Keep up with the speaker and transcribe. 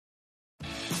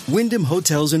Wyndham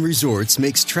Hotels and Resorts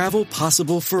makes travel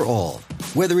possible for all.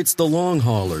 Whether it's the long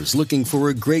haulers looking for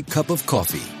a great cup of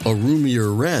coffee, a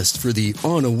roomier rest for the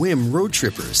on-a-whim road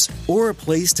trippers, or a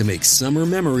place to make summer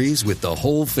memories with the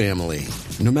whole family.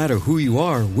 No matter who you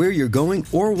are, where you're going,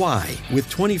 or why, with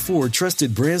 24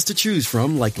 trusted brands to choose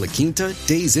from like La Quinta,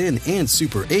 Days Inn, and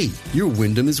Super 8, your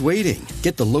Wyndham is waiting.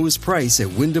 Get the lowest price at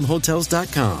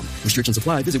WyndhamHotels.com. Restrictions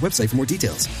apply. Visit website for more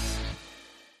details.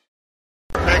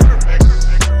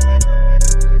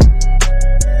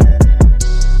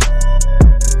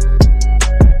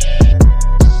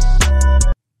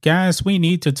 Guys, we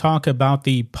need to talk about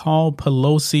the Paul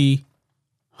Pelosi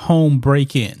home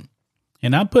break-in.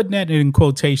 And I'm putting that in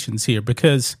quotations here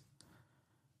because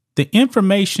the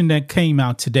information that came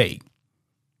out today,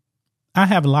 I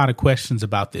have a lot of questions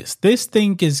about this. This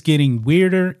thing is getting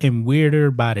weirder and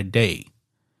weirder by the day.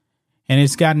 And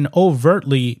it's gotten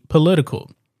overtly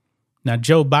political. Now,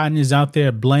 Joe Biden is out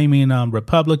there blaming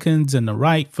Republicans and the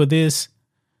right for this,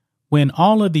 when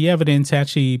all of the evidence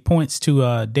actually points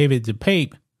to David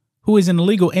DePape, who is an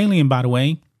illegal alien, by the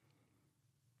way.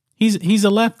 He's a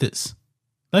leftist.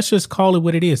 Let's just call it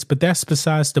what it is. But that's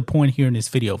besides the point here in this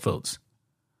video, folks.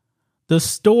 The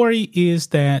story is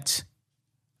that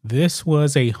this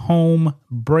was a home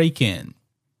break-in.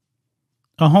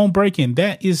 A home break-in.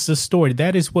 That is the story.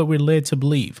 That is what we're led to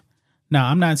believe. Now,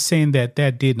 I'm not saying that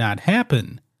that did not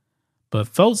happen. But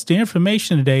folks, the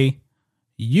information today,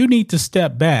 you need to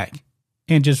step back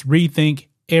and just rethink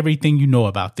everything you know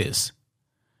about this.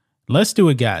 Let's do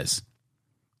it, guys.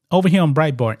 Over here on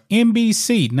Breitbart,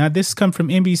 NBC, now this comes from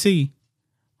NBC,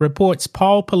 reports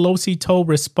Paul Pelosi told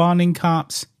responding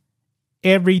cops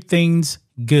everything's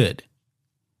good.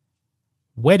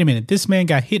 Wait a minute, this man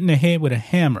got hit in the head with a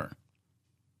hammer,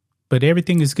 but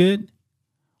everything is good?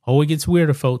 Oh, it gets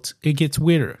weirder, folks. It gets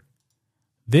weirder.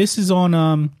 This is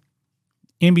on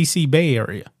NBC Bay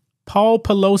Area. Paul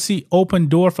Pelosi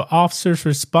opened door for officers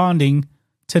responding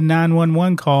to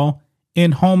 911 call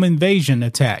in home invasion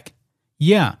attack.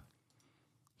 Yeah,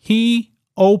 he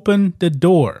opened the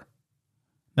door.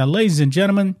 Now, ladies and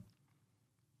gentlemen,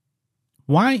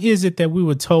 why is it that we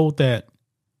were told that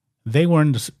they were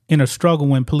in a struggle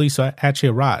when police actually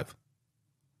arrived?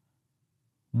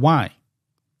 Why?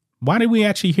 Why did we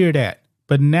actually hear that?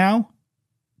 But now,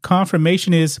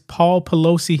 confirmation is Paul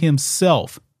Pelosi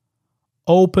himself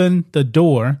opened the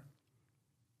door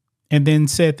and then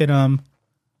said that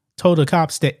told the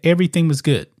cops that everything was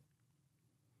good.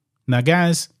 Now,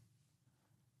 guys,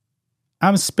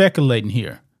 I'm speculating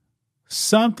here.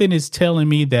 Something is telling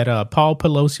me that Paul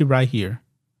Pelosi right here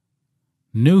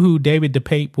knew who David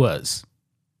DePape was.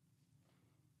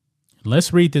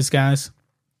 Let's read this, guys.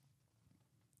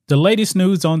 The latest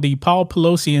news on the Paul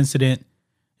Pelosi incident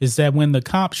is that when the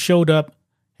cops showed up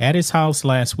at his house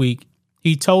last week,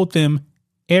 he told them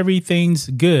everything's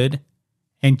good,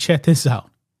 and check this out,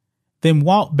 then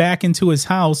walked back into his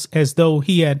house as though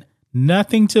he had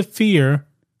nothing to fear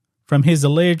from his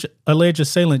alleged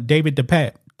assailant, David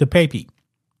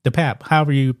DePape,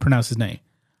 however you pronounce his name.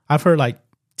 I've heard like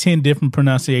 10 different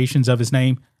pronunciations of his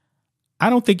name. I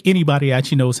don't think anybody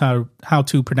actually knows how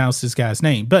to pronounce this guy's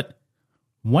name. But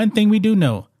one thing we do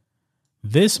know,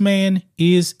 this man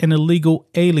is an illegal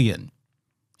alien.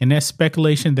 And that's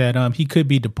speculation that he could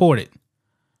be deported.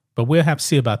 But we'll have to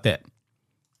see about that.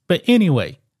 But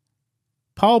anyway,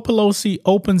 Paul Pelosi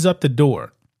opens up the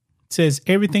door, says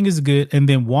everything is good, and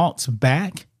then walks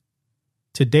back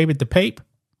to David DePape.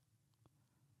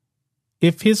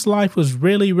 If his life was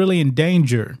really, really in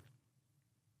danger,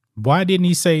 why didn't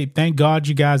he say, thank God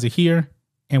you guys are here,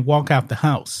 and walk out the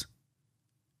house?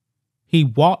 He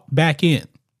walked back in.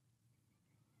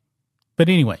 But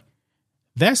anyway,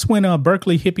 that's when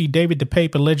Berkeley hippie David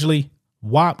DePape allegedly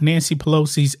whopped Nancy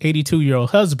Pelosi's 82-year-old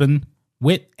husband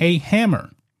with a hammer.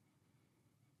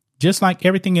 Just like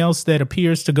everything else that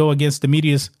appears to go against the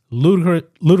media's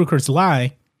ludicrous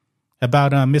lie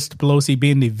about Mr. Pelosi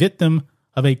being the victim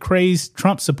of a crazed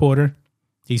Trump supporter,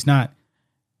 he's not.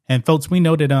 And folks, we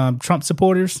know that Trump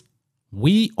supporters,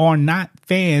 we are not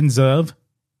fans of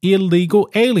illegal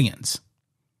aliens.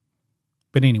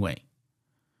 But anyway,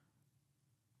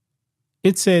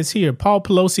 it says here, Paul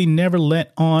Pelosi never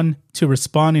let on to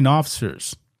responding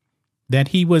officers that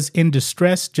he was in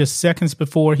distress just seconds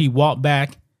before he walked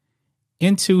back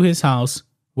into his house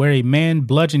where a man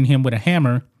bludgeoned him with a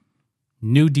hammer,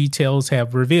 new details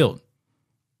have revealed.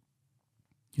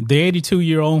 The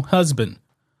 82-year-old husband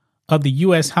of the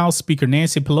U.S. House Speaker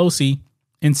Nancy Pelosi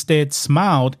instead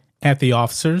smiled at the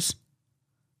officers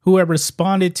who had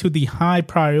responded to the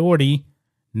high-priority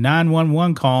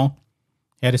 911 call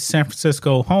at his San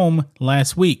Francisco home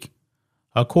last week,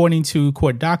 according to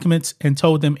court documents, and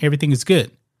told them everything is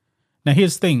good. Now,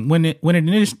 here's the thing. When it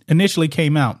initially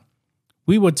came out,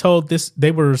 we were told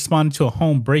they were responding to a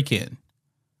home break-in.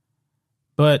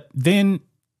 But then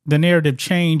the narrative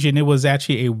changed and it was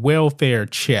actually a welfare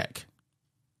check.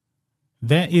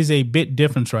 That is a bit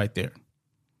difference right there.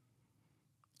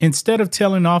 Instead of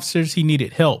telling officers he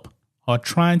needed help or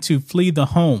trying to flee the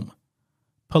home,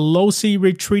 Pelosi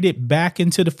retreated back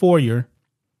into the foyer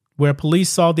where police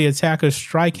saw the attacker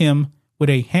strike him with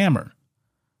a hammer.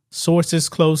 Sources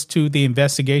close to the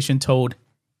investigation told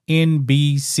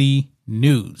NBC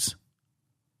News.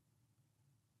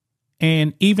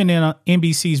 And even in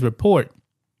NBC's report,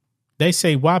 they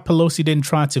say why Pelosi didn't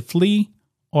try to flee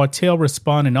or tell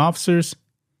responding officers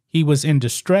he was in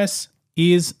distress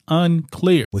is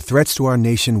unclear. With threats to our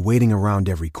nation waiting around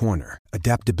every corner,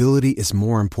 adaptability is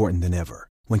more important than ever.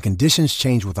 When conditions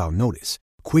change without notice,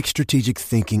 quick strategic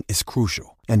thinking is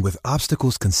crucial. And with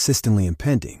obstacles consistently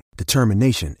impending,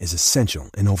 determination is essential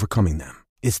in overcoming them.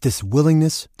 It's this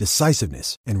willingness,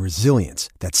 decisiveness, and resilience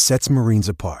that sets Marines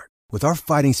apart. With our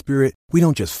fighting spirit, we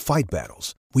don't just fight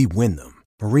battles, we win them.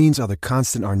 Marines are the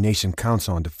constant our nation counts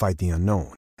on to fight the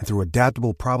unknown. And through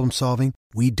adaptable problem solving,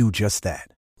 we do just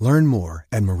that. Learn more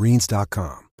at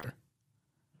Marines.com.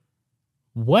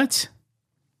 What?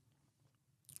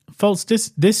 Folks,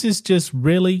 this is just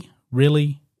really,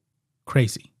 really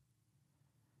crazy.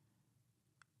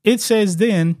 It says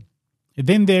then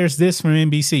there's this from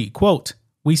NBC. Quote,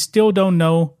 "We still don't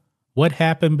know what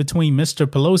happened between Mr.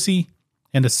 Pelosi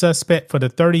and the suspect for the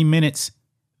 30 minutes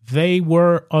they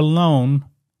were alone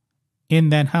in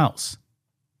that house."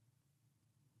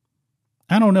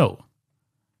 I don't know.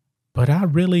 But I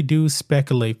really do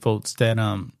speculate, folks, that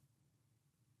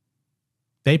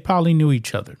they probably knew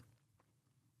each other.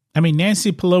 I mean,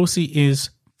 Nancy Pelosi is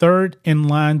third in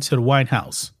line to the White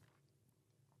House.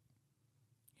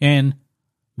 And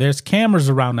there's cameras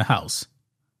around the house.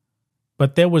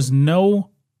 But there was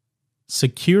no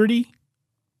security.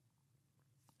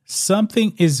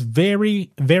 Something is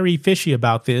very, very fishy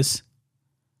about this.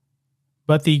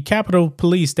 But the Capitol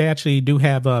Police, they actually do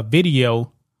have a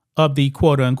video of the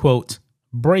quote unquote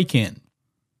break-in.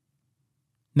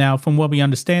 Now, from what we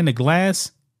understand, the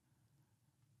glass,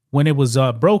 when it was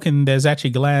broken, there's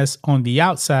actually glass on the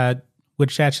outside,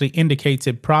 which actually indicates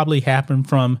it probably happened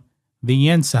from the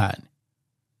inside,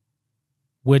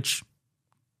 which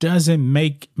doesn't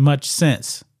make much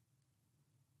sense.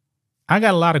 I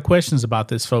got a lot of questions about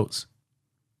this, folks.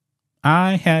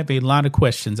 I have a lot of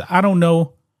questions. I don't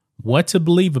know what to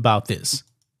believe about this.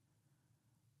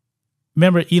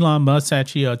 Remember, Elon Musk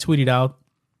actually tweeted out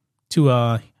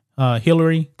to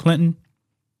Hillary Clinton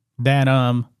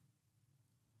that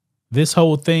this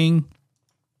whole thing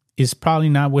is probably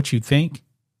not what you think.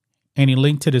 And he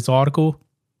linked to this article.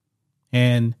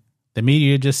 And the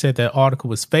media just said that article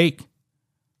was fake.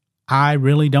 I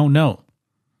really don't know.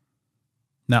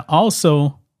 Now,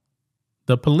 also,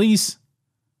 the police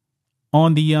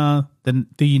on the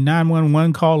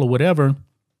 911 call or whatever,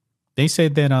 they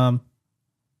said that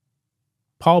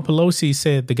Paul Pelosi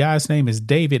said the guy's name is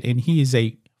David and he is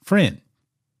a friend.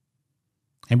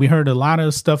 And we heard a lot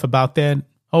of stuff about that.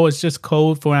 Oh, it's just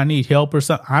code for I need help or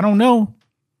something. I don't know.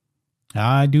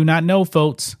 I do not know,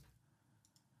 folks.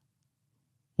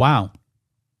 Wow.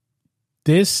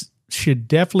 This should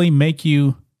definitely make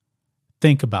you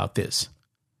think about this.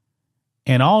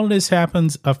 And all of this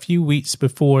happens a few weeks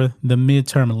before the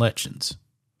midterm elections.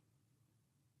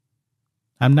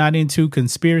 I'm not into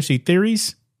conspiracy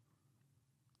theories.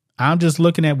 I'm just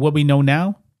looking at what we know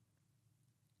now.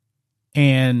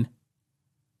 And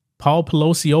Paul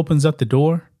Pelosi opens up the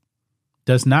door,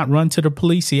 does not run to the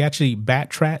police. He actually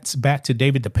backtracks back to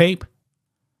David DePape.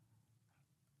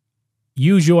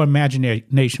 Use your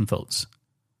imagination, folks.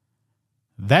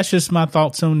 That's just my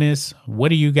thoughts on this. What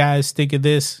do you guys think of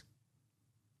this?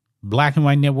 Black and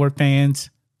White Network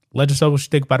fans, let us know what you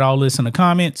think about all this in the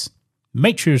comments.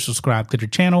 Make sure you subscribe to the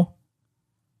channel,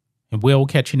 and we'll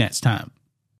catch you next time.